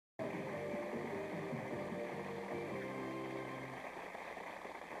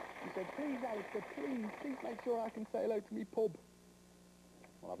said, please, Alistair, please make sure I can say hello to me pub.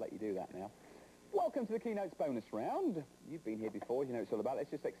 Well, I've let you do that now. Welcome to the Keynotes bonus round. You've been here before, you know what it's all about.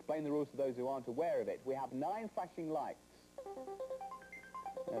 Let's just explain the rules to those who aren't aware of it. We have 9 flashing lights.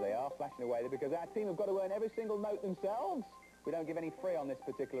 There they are, flashing away there, because our team have got to earn every single note themselves. We don't give any free on this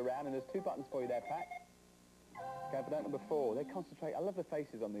particular round, and there's 2 buttons for you there, Pat. Go for note number 4. They concentrate. I love the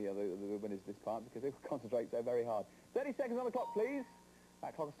faces on the winners this part, because they concentrate so very hard. 30 seconds on the clock, please.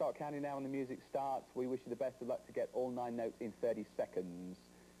 That clock will start counting now when the music starts. We wish you the best of luck to get all 9 notes in 30 seconds.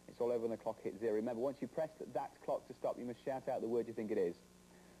 It's all over when the clock hits 0. Remember, once you press that clock to stop, you must shout out the word you think it is.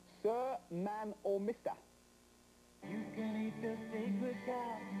 Sir, man, or mister? You can eat the sacred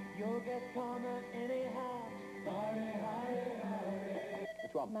cow. You'll get karma anyhow.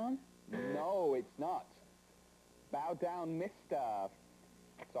 Which one? Man. No, it's not. Bow down, mister.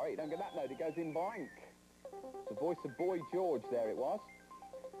 Sorry, you don't get that note. It goes in blank. The voice of Boy George, there it was.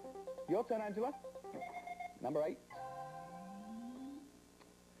 Your turn, Angela. Number 8.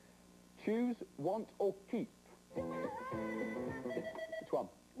 Choose, want, or keep. Which one?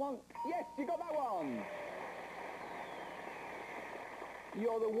 Want. Yes, you got that one.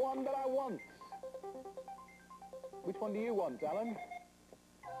 You're the one that I want. Which one do you want, Alan?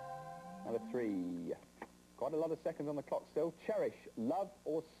 Number 3. Quite a lot of seconds on the clock still. Cherish, love,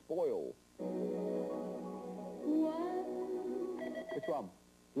 or spoil. Which one?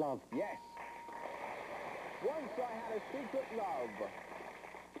 Love. Yes. Once I had a secret love.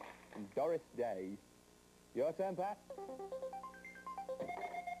 And Doris Day. Your turn, Pat.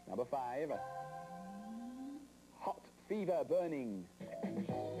 Number 5. Hot fever burning. Which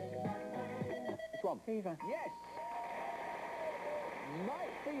one? Fever. Yes.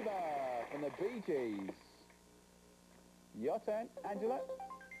 Night Fever from the Bee Gees. Your turn, Angela.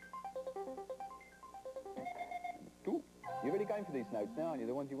 2. You're really going for these notes now, aren't you?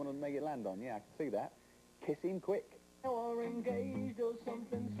 The ones you want to make it land on. Yeah, I can see that. Kiss him quick. Or engaged or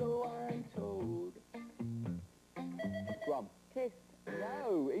something, so I'm told. Drum. Kiss.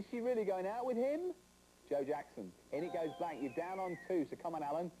 No, is she really going out with him? Joe Jackson. In it goes blank. You're down on 2, so come on,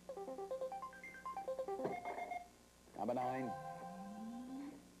 Alan. Number 9.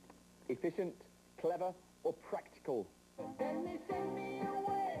 Efficient, clever, or practical? Then they send me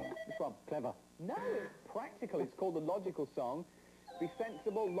away. Which one? Clever. No, it's practical. It's called the logical song. Be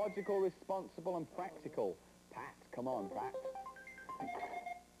sensible, logical, responsible, and practical. Pat, come on, Pat.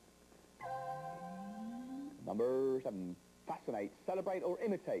 Number 7. Fascinate, celebrate, or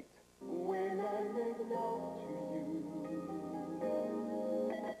imitate. When I make love to you.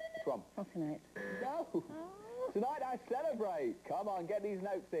 Which one? Fascinate. No. Tonight I celebrate. Come on, get these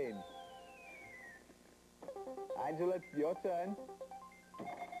notes in. Angela, your turn.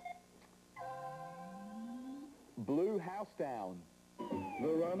 Blue House Down. The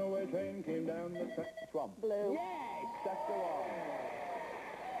runaway train came down the track. Which one? Blue. Yes, that's the one.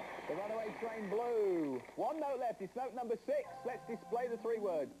 The runaway train blue. 1 note left. It's note number 6. Let's display the 3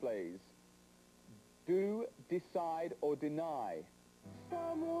 words, please. Do, decide, or deny.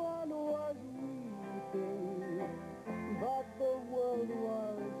 Someone was weeping, but the world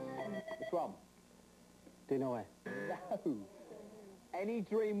was... Which one? Deny. No. Any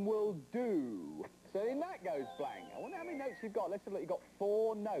dream will do. So then that goes blank. I wonder how many notes you've got. Let's have a look. You've got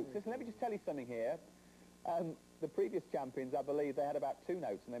 4 notes. Listen, let me just tell you something here. The previous champions, I believe, they had about 2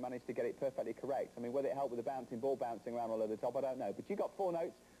 notes and they managed to get it perfectly correct. I mean, whether it helped with the bouncing ball bouncing around all over the top, I don't know. But you got 4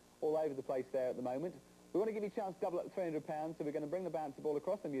 notes all over the place there at the moment. We want to give you a chance to double up to £300, so we're going to bring the bouncing ball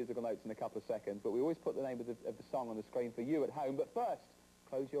across the musical notes in a couple of seconds. But we always put the name of the song on the screen for you at home. But first,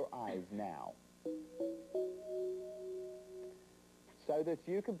 close your eyes now, so that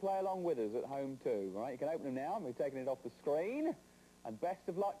you can play along with us at home too. All right, you can open them now. We're taking it off the screen. And best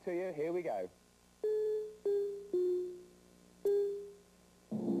of luck to you. Here we go.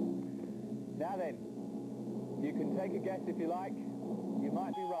 Now then, you can take a guess if you like. You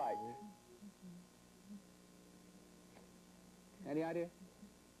might be right. Any idea?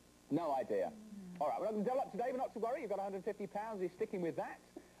 No idea. All right, we're not going to double up today, but not to worry. You've got £150. You're sticking with that.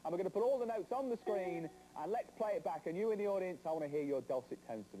 And we're going to put all the notes on the screen, and let's play it back. And you in the audience, I want to hear your dulcet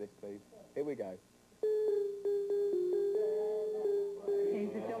tones to this, please. Here we go. He's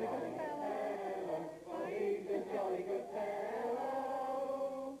a jolly good fellow. He's a jolly good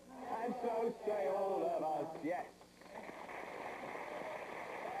fellow. And so say all of us, yes.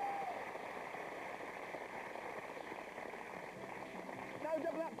 No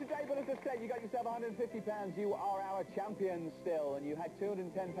double up today, but as I said, you got yourself £150. You are our champion still, and you had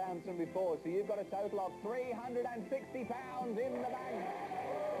 £210 from before, so you've got a total of £360 in the bank.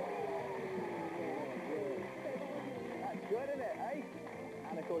 That's good, isn't it, eh?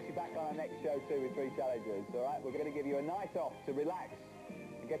 And of course, you're back on our next show too with 3 challenges, all right? We're going to give you a night off to relax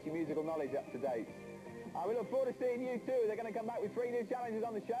and get your musical knowledge up to date. We look forward to seeing you too. They're going to come back with 3 new challenges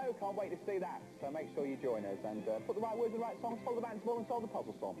on the show. Can't wait to see that. So make sure you join us and put the right words in the right songs, follow the bounce ball and solve the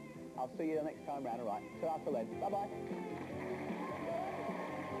puzzle song. I'll see you the next time round, all right? Ta-ra till then. Bye-bye.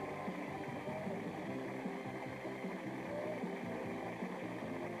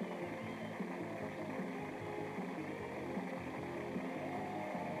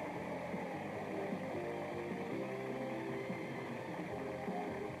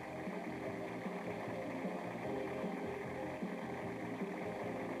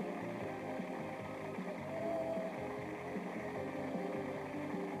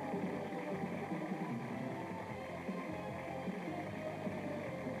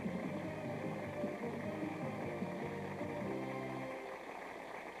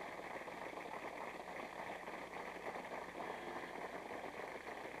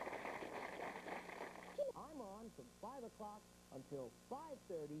 I'm on from 5 o'clock until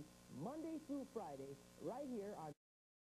 5:30, Monday through Friday, right here on